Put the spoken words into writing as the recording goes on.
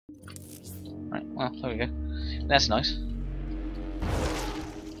Right, well, there we go. That's nice.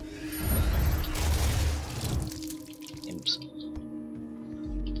 Imps.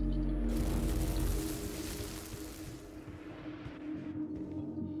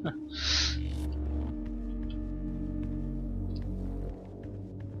 Huh.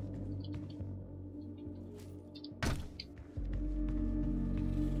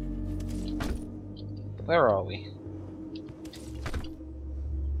 Where are we?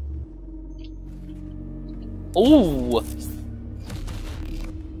 Ooh!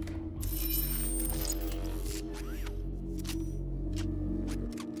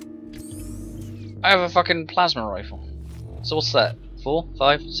 I have a fucking plasma rifle. So what's that? 4,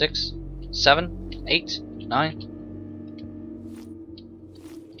 5, 6, 7, 8, 9?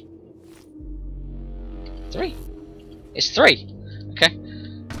 3. It's 3. Okay.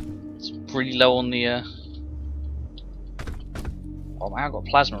 It's pretty low on the Oh man, I've got a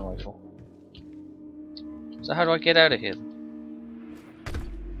plasma rifle. So how do I get out of here?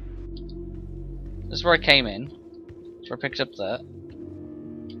 This is where I came in. So I picked up that.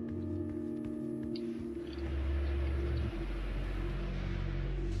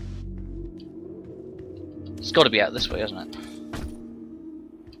 It's got to be out this way, hasn't it?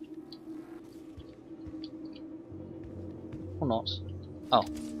 Or not? Oh.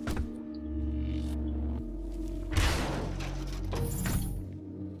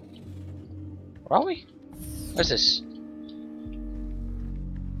 Where are we? Where's this?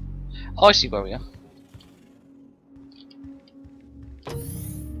 Oh, I see where we are.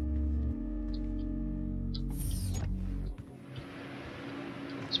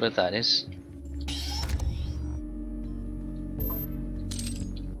 That's where that is.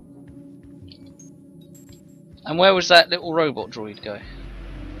 And where was that little robot droid go? I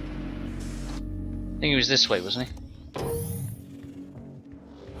think he was this way, wasn't he?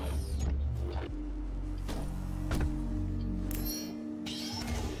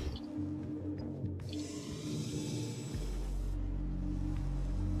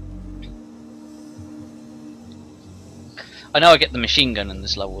 I know I get the machine gun in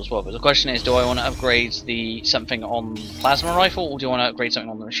this level as well, but the question is, do I want to upgrade the something on the plasma rifle, or do I want to upgrade something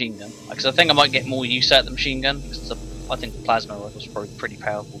on the machine gun? Because I think I might get more use out of the machine gun, because I think the plasma rifle is probably pretty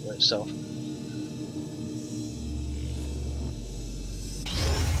powerful by itself.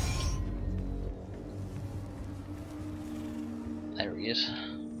 There he is.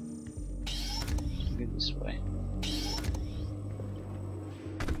 Go this way.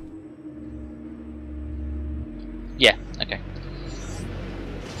 Yeah, okay.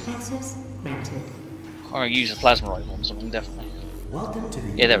 Access granted. I'm going to use a plasma rifle on something, definitely. Welcome to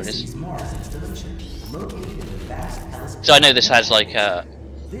the Yeah, there it is. Mars installation, located in the vast Alice. So I know this has like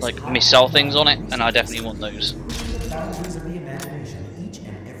missile things on it, and I definitely want those. Pushing the boundaries of the imagination each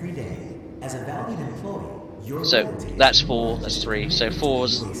and every day. As a valued employee, your So loyalty that's 4, that's 3. So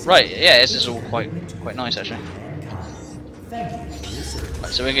 4's right. Yeah, this is all quite nice actually. mankind. Thank you for your service.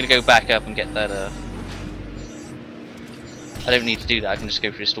 Right, so we're going to go back up and get that. I don't need to do that. I can just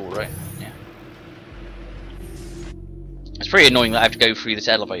go through the door, right? Yeah. It's pretty annoying that I have to go through this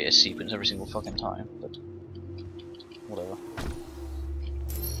elevator sequence every single fucking time, but whatever.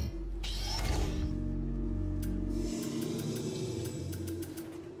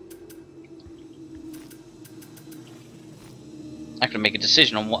 I have to make a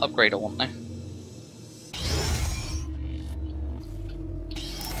decision on what upgrade I want now.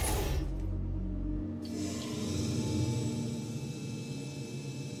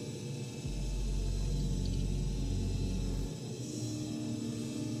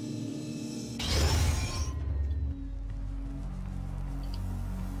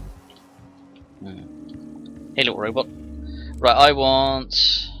 Hey little robot. Right, I want...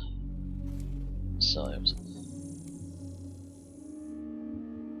 So...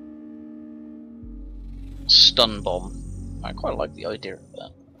 Stun bomb. I quite like the idea of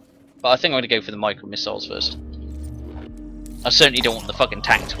that. But I think I'm going to go for the micro missiles first. I certainly don't want the fucking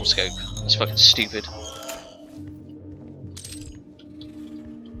tactical scope. It's fucking stupid.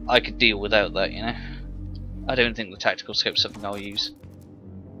 I could deal without that, you know. I don't think the tactical scope's something I'll use.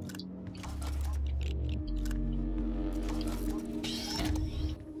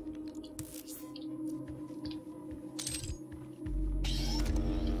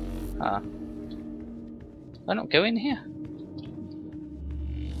 Why not go in here?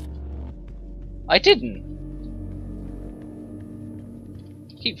 I didn't!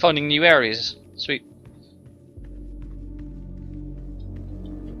 Keep finding new areas. Sweet.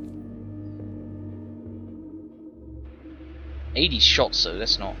 $80 shots though,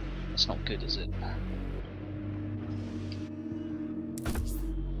 that's not good, is it?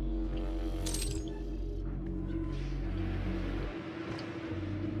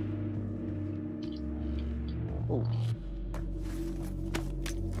 Ooh.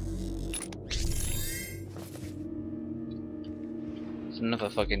 It's another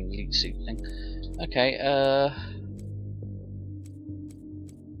fucking elite suit thing. Okay,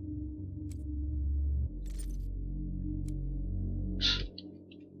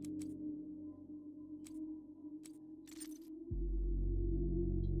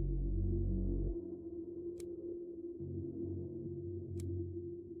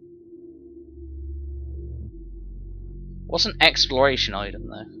 what's an exploration item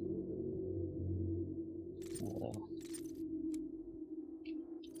though?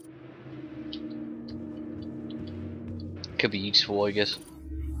 Could be useful, I guess.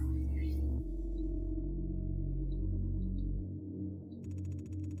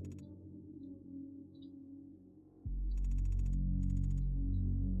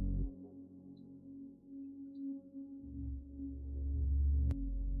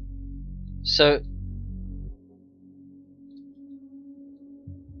 So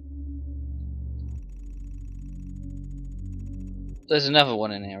there's another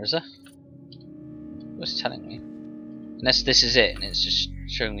one in here, is there? What's it telling me? Unless this is it and it's just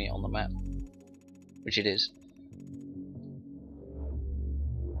showing me it on the map. Which it is.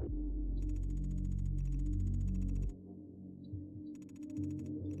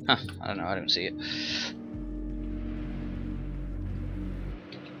 Huh, I don't know, I don't see it.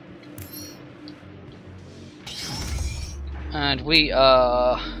 And we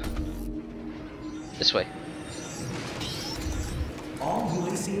are this way. All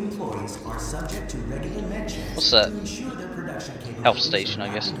UAC employees are subject to regular med checks. What's that? To ensure their production capabilities Health station, are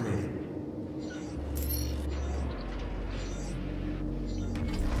I guess. upgraded.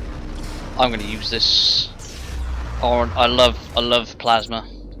 I'm gonna use this. Oh, I love plasma.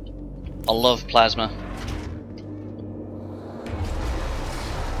 I love plasma.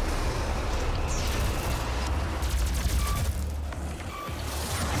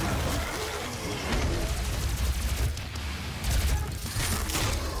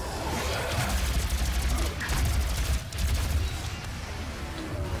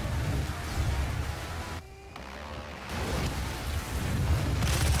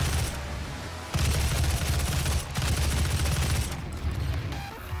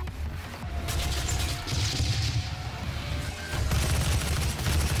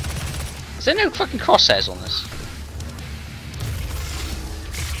 Is there no fucking crosshairs on this?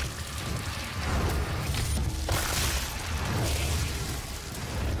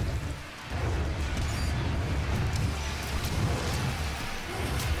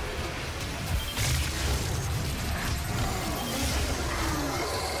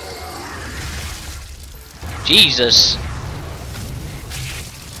 Jesus!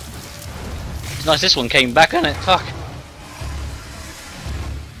 It's nice this one came back, isn't it? Fuck.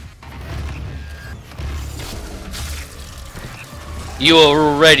 You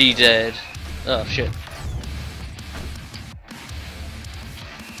are already dead. Oh shit.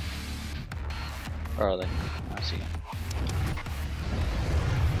 Where are they? I see.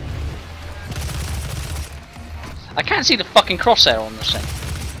 I can't see the fucking crosshair on this thing.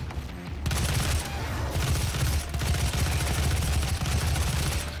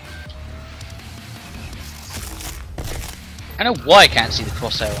 I know why I can't see the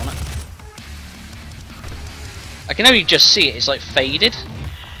crosshair on it. I can only just see it, it's like faded.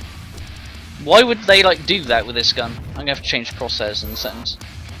 Why would they like do that with this gun? I'm gonna have to change crosshairs in the settings.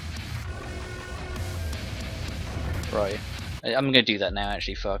 Right. I'm gonna do that now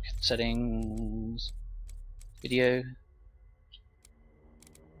actually, fuck. Settings. Video.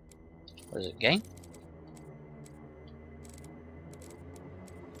 What is it, game?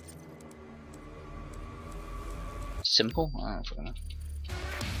 Simple? I don't fucking know.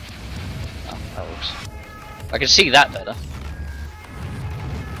 Oh, that works. I can see that better.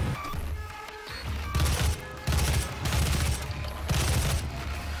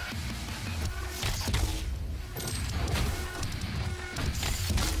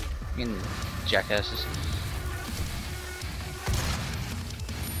 Jackasses.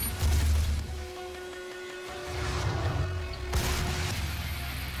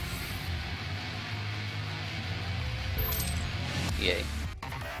 Yay.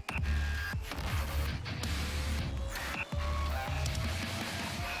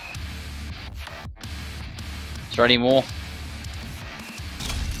 Is there any more?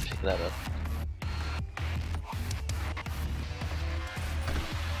 Pick that up.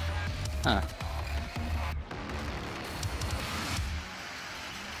 Huh.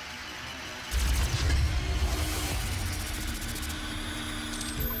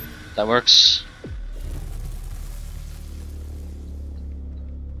 That works.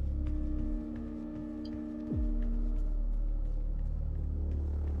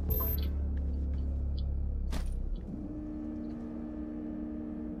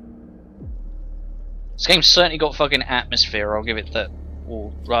 This game's certainly got fucking atmosphere, I'll give it that.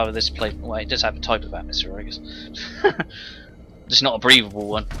 Or rather, this play. Well, it does have a type of atmosphere, I guess. Just not a breathable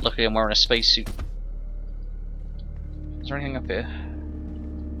one. Luckily, I'm wearing a spacesuit. Is there anything up here?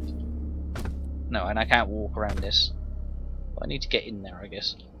 No, and I can't walk around this. But I need to get in there, I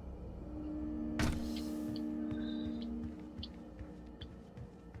guess.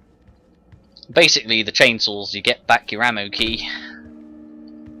 Basically, the chainsaws, you get back your ammo key,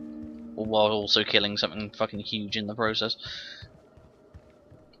 while also killing something fucking huge in the process.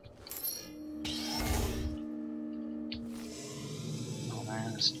 Oh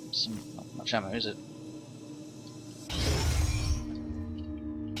man, there's not much ammo, is it?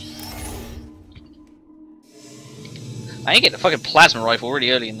 I need to get the fucking plasma rifle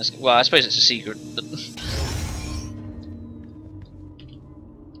really early in this. Well, I suppose it's a secret, but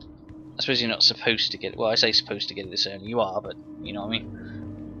I suppose you're not supposed to get it. Well, I say supposed to get it this early. You are, but you know what I mean.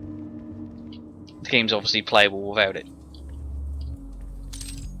 The game's obviously playable without it.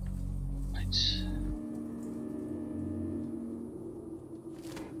 Right.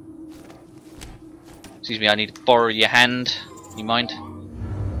 Excuse me, I need to borrow your hand. You mind?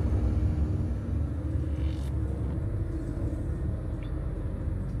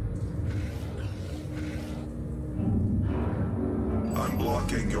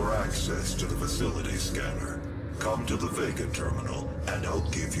 Your access to the facility scanner. Come to the Vega terminal, and I'll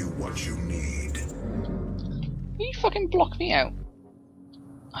give you what you need. You fucking block me out.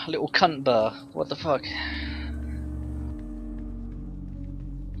 Little cunt bar. What the fuck?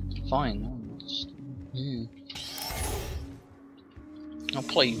 Fine. I'll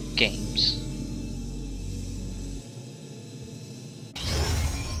play games.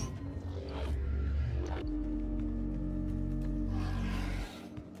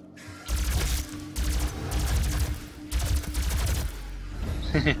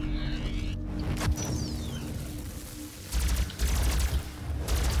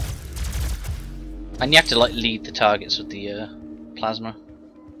 And you have to like lead the targets with the plasma,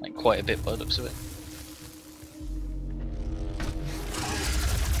 like quite a bit by the looks of it.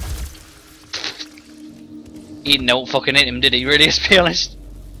 He didn't know what fucking hit him, did he? Really, let's be honest.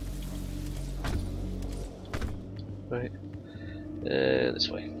 Right, this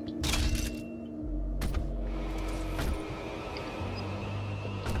way.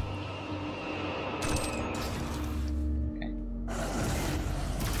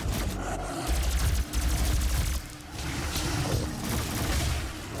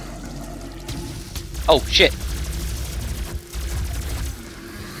 Oh shit!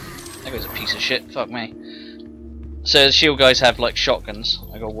 That guy's a piece of shit. Fuck me. So the shield guys have like shotguns.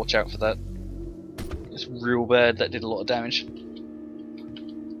 I gotta watch out for that. It's real bad. That did a lot of damage.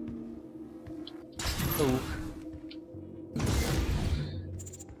 Oh.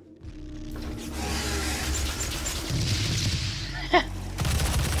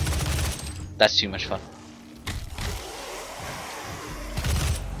 That's too much fun.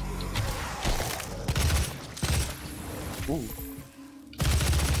 Ooh.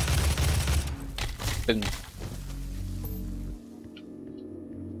 Boom.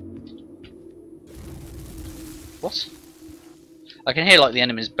 What? I can hear like the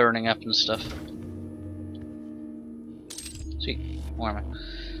enemies burning up and stuff. Sweet. Where am I?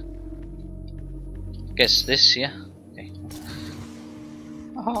 Guess this, yeah? Okay.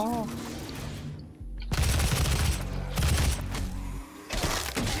 Oh.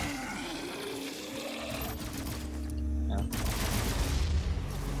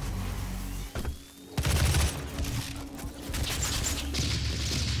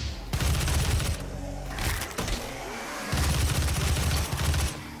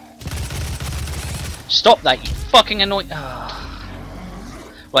 Stop that, you fucking annoying.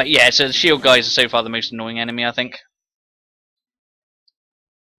 Right, yeah, so the shield guys are so far the most annoying enemy, I think.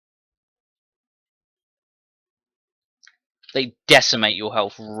 They decimate your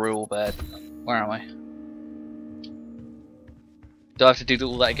health real bad. Where am I? Do I have to do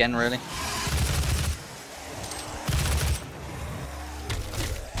all that again, really?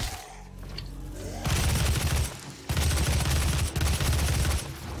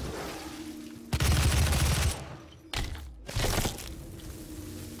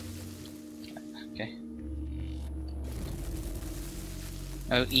 Okay.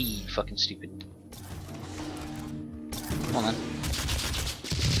 Oh, E, fucking stupid. Come on then.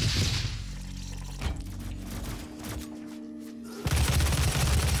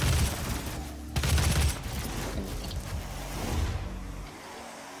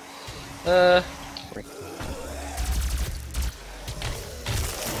 Freak.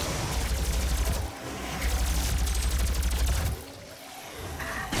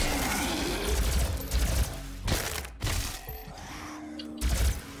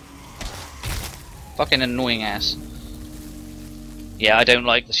 Fucking annoying ass. Yeah, I don't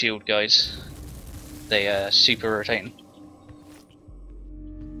like the shield guys. They are super irritating.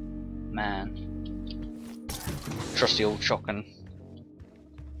 Man. Trusty old shotgun.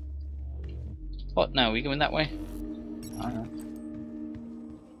 What? No, are we going that way? I don't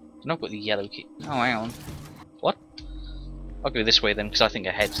know. I've got the yellow key. Oh, hang on. What? I'll go this way then, because I think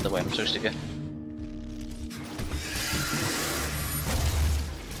ahead's the way I'm supposed to go.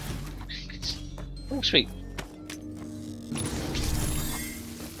 Oh, sweet.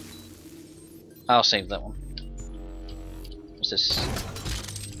 I'll save that one. What's this?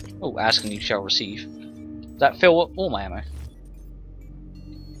 Oh, ask and you shall receive. Does that fill up all my ammo?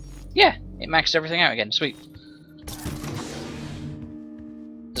 Yeah, it maxed everything out again. Sweet.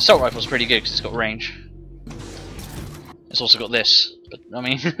 The assault rifle's pretty good because it's got range. It's also got this, but I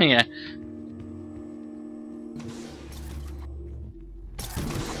mean, yeah.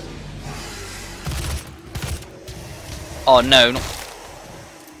 Oh no, not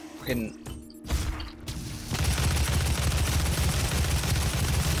fucking.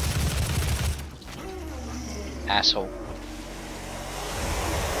 Asshole.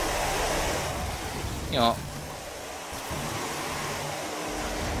 You know what?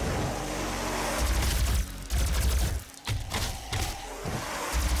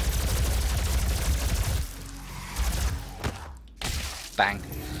 Bang.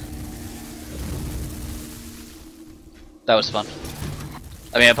 That was fun.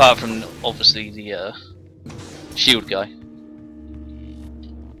 I mean, apart from obviously the shield guy.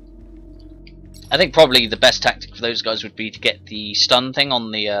 I think probably the best tactic for those guys would be to get the stun thing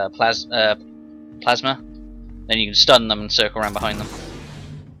on the plasma. Then you can stun them and circle around behind them.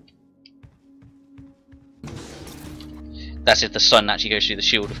 That's if the stun actually goes through the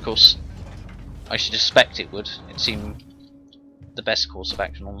shield, of course. I should expect it would. It seemed the best course of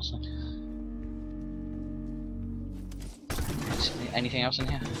action, honestly. Anything else in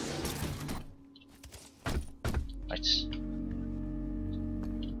here? Right.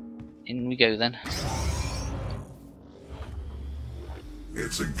 In we go then.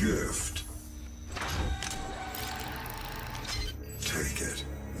 It's a gift. Take it.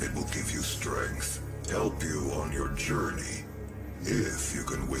 It will give you strength, help you on your journey, if you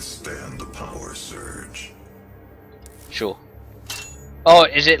can withstand the power surge. Sure. Oh,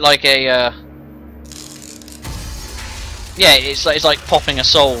 is it like a yeah, it's like popping a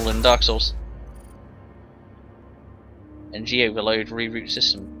soul in Dark Souls. Energy overload, reroute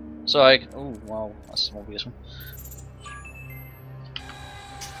system. So I. Oh wow, that's an obvious one.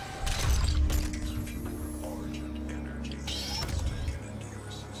 Argent energy is taken into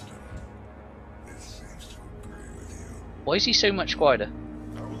your system. It seems to agree with you. Why is he so much quieter?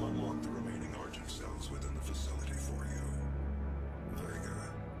 I will unlock the remaining Argent cells within the facility for you.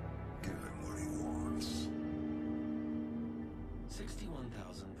 Vega, give him what he wants.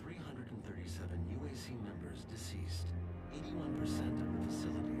 61,337 UAC members deceased. 81% of the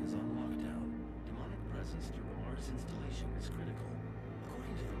facility is on lockdown. Demonic presence through the Mars installation is critical.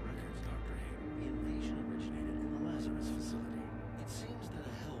 According to the records, Dr. Hager, the invasion originated in the Lazarus facility. It seems that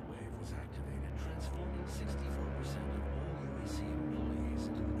a hell wave was activated, transforming 64% of all UAC employees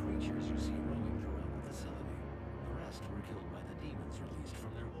into the creatures you see roaming throughout the facility. The rest were killed by the demons released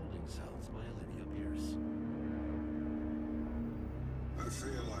from their holding cells by Olivia Pierce. I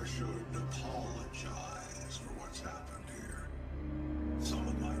feel I should apologize for what's happened here. Some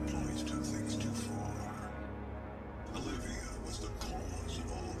of my employees took things too far. Olivia was the cause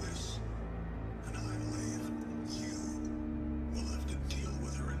of all this, and I believe you will have to deal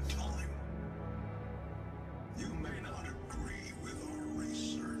with her in time. You may not agree with our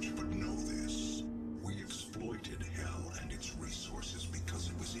research, but know this. We exploited hell and its resources because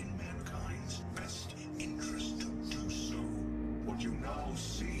it was in mankind's best interest to do so. What you now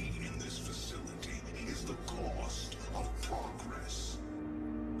see in this facility is the cost of progress.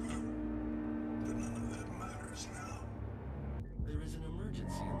 But none of that matters now. There is an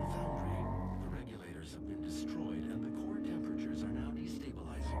emergency in the foundry. The regulators have been destroyed and the core temperatures are now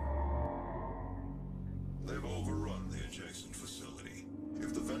destabilizing. They've overrun the adjacent facility.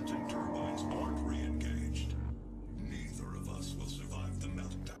 If the venting turbines aren't re-engaged, neither of us will survive the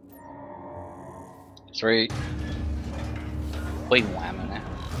meltdown. 3. Way more ammo now.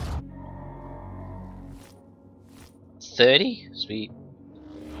 30? Sweet.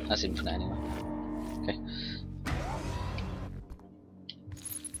 That's infinite anyway. Okay.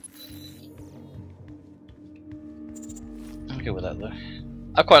 I'll go with that though.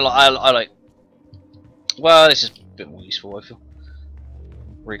 I quite like. I like. Well, this is a bit more useful, I feel.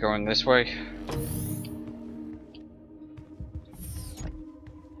 Re-going this way.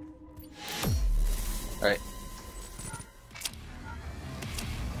 Right.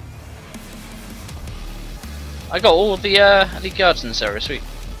 I got all the elite guards in this area, sweet.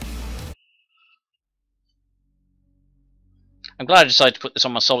 I'm glad I decided to put this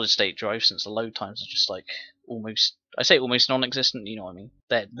on my solid state drive since the load times are just like almost, I say almost non-existent, you know what I mean.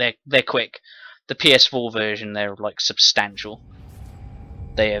 They're quick. The PS4 version, they're like substantial.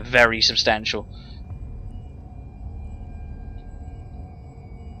 They are very substantial.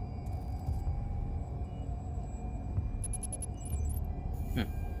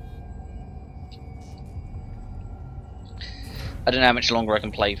 I don't know how much longer I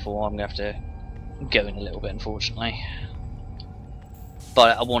can play for. I'm gonna have to go in a little bit, unfortunately.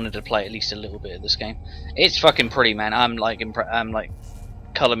 But I wanted to play at least a little bit of this game. It's fucking pretty, man. I'm like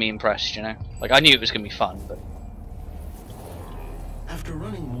color me impressed, you know. Like I knew it was gonna be fun, but After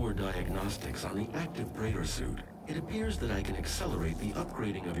running more diagnostics on the active Praetor suit, it appears that I can accelerate the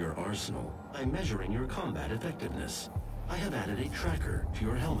upgrading of your arsenal by measuring your combat effectiveness. I have added a tracker to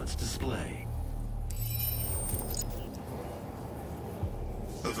your helmet's display.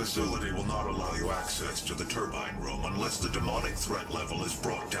 The facility will not allow you access to the turbine room unless the demonic threat level is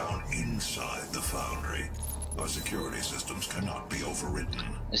brought down inside the foundry. Our security systems cannot be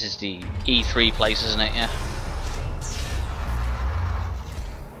overridden. this is the E3 place, isn't it? Yeah.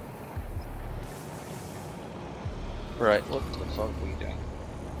 Right, what the fuck are we doing?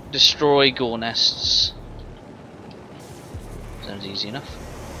 Destroy gore nests. Sounds easy enough.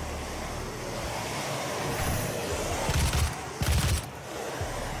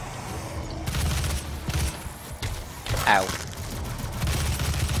 Ow.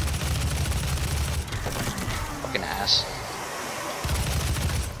 Fucking ass.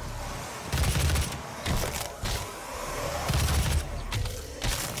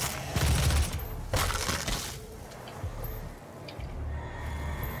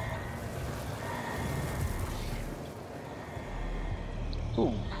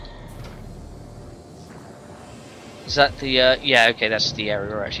 Ooh. Is that the, yeah, okay, that's the area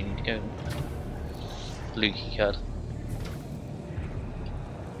where I actually need to go. Blue key card.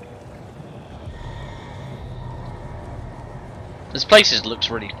 This place looks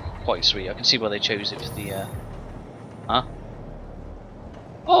really quite sweet. I can see why they chose it for the, huh?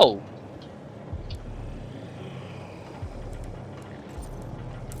 Oh!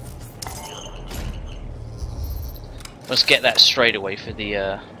 Let's get that straight away for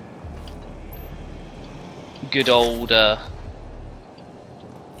the, good old,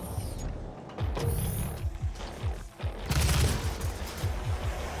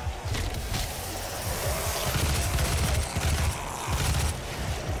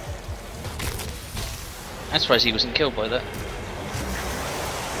 I'm surprised he wasn't killed by that.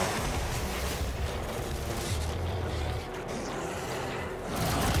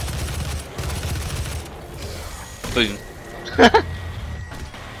 Boom.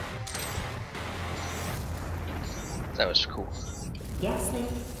 That was cool. Gas leak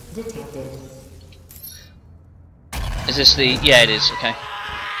detected. Is this the... yeah, it is, okay.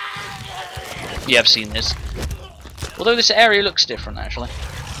 Yeah, I've seen this. Although this area looks different, actually.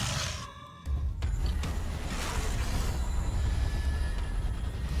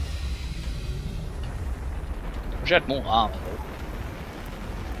 Wish I had more armor, though.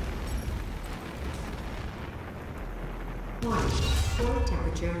 Core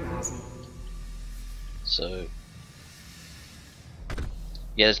temperature rising. So...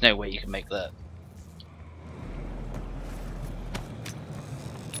 yeah, there's no way you can make that.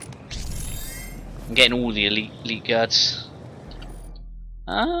 I'm getting all the elite guards.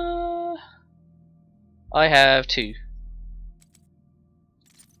 I have 2.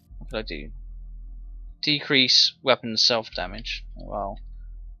 What could I do? Decrease weapon self damage. Well,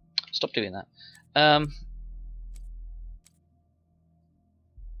 stop doing that.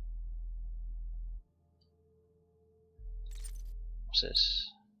 What's this?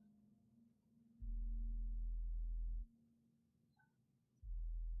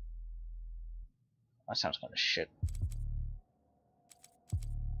 That sounds kind of shit.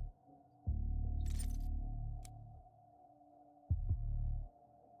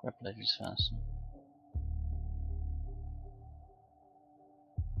 Grab ledges first.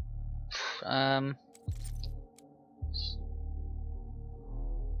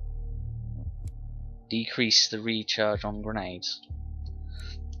 Decrease the recharge on grenades.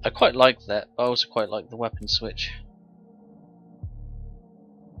 I quite like that. I also quite like the weapon switch.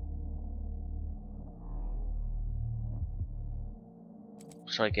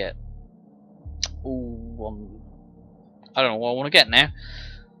 What should I get? Ooh, I don't know what I want to get now.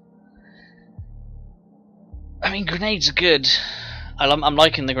 I mean, grenades are good. I'm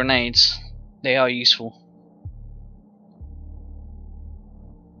liking the grenades. They are useful.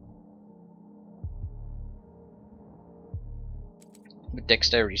 But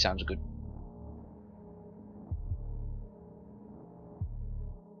dexterity sounds good.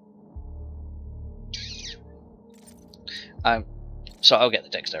 So I'll get the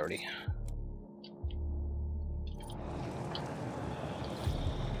dexterity.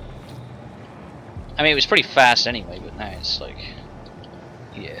 I mean, it was pretty fast anyway, but now it's like,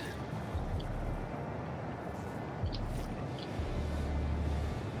 yeah.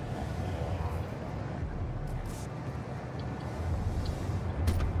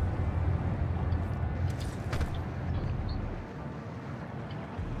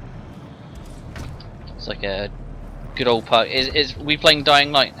 It's like a good old park. Is we playing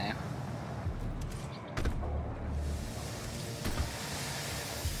Dying Light now?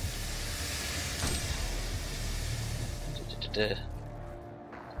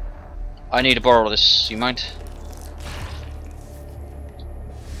 I need to borrow this, you mind?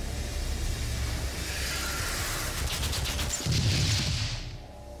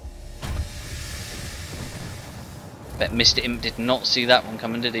 Bet Mr. Imp did not see that one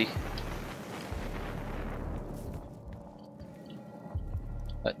coming, did he?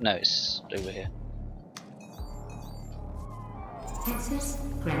 But no, it's over here. Access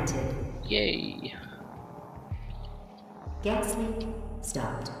granted. Yay. Gas leak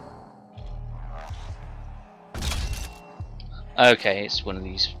stopped. Okay, it's one of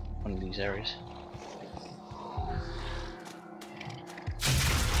these areas.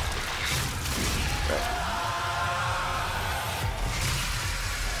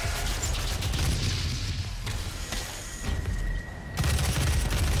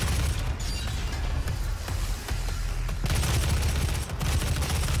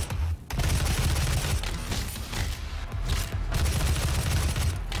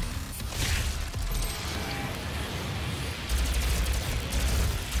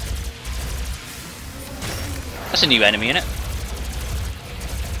 That's a new enemy, isn't it?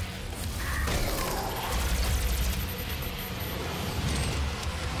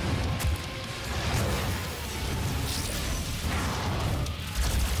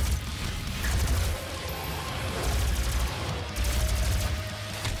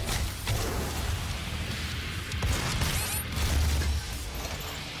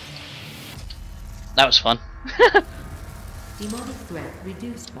 That was fun. Demonic threat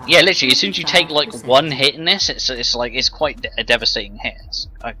reduced by Yeah, literally, as soon as you take like 25%. one hit in this, it's like it's quite a devastating hit.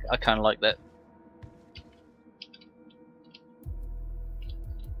 I kind of like that.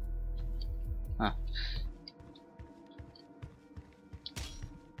 Huh.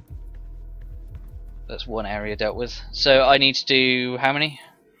 That's one area dealt with. So I need to do how many?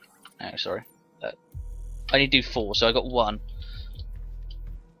 Oh, sorry. I need to do 4. So I got 1.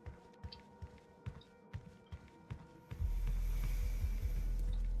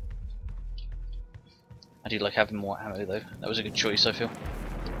 I do like having more ammo though. That was a good choice, I feel.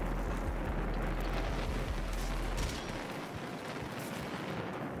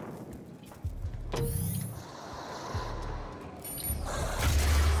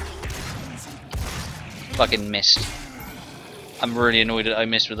 Fucking missed. I'm really annoyed that I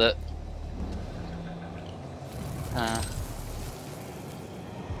missed with it.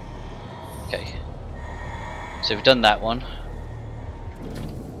 Okay. So we've done that one.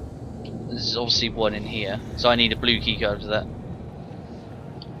 There's obviously one in here, so I need a blue key card for that.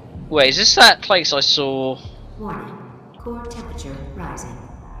 Wait, is this that place I saw? Warning. Core temperature rising.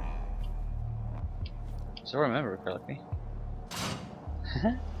 So I remember it correctly.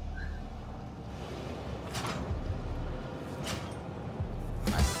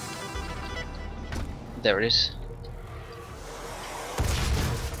 There it is.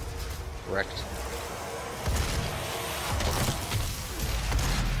 Correct.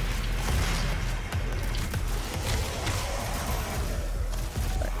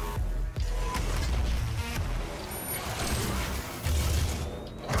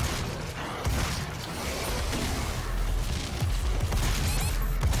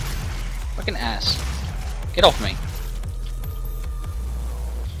 Fucking ass. Get off me.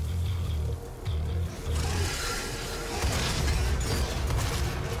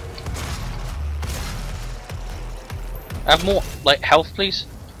 Have more, like, health, please?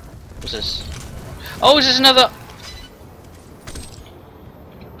 What's this? Oh, is this another?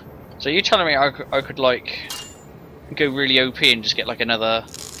 So you're telling me I could like, go really OP and just get, like, another...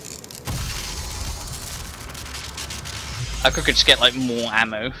 I could just get, like, more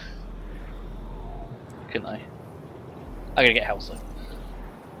ammo. Couldn't I? I gotta get health, though.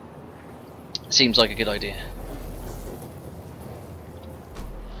 Seems like a good idea.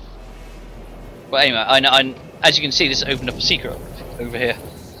 But anyway, I as you can see, this opened up a secret over here.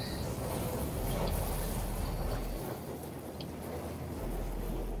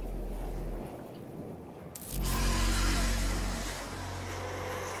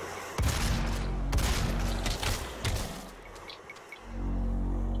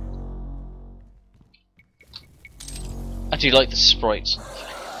 I do like the sprites.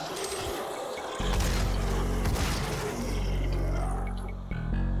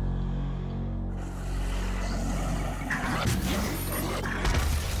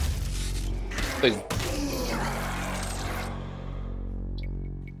 Boom.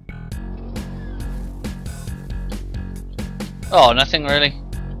 Oh, nothing really.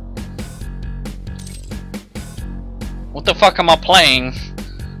 What the fuck am I playing?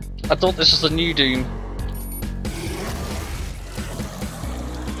 I thought this was the new Doom.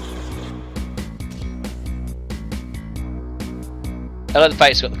 I like the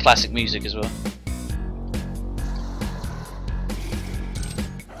fact it's got the classic music as well.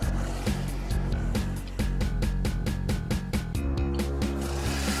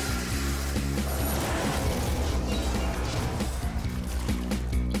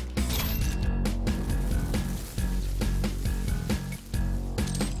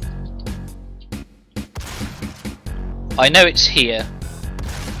 I know it's here.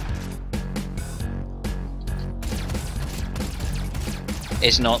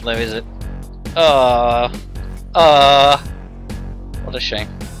 It's not though, is it? What a shame.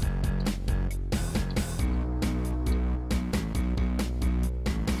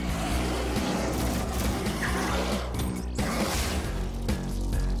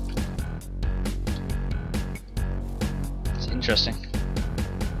 It's interesting.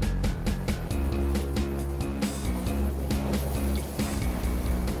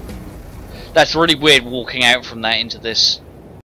 That's really weird walking out from that into this.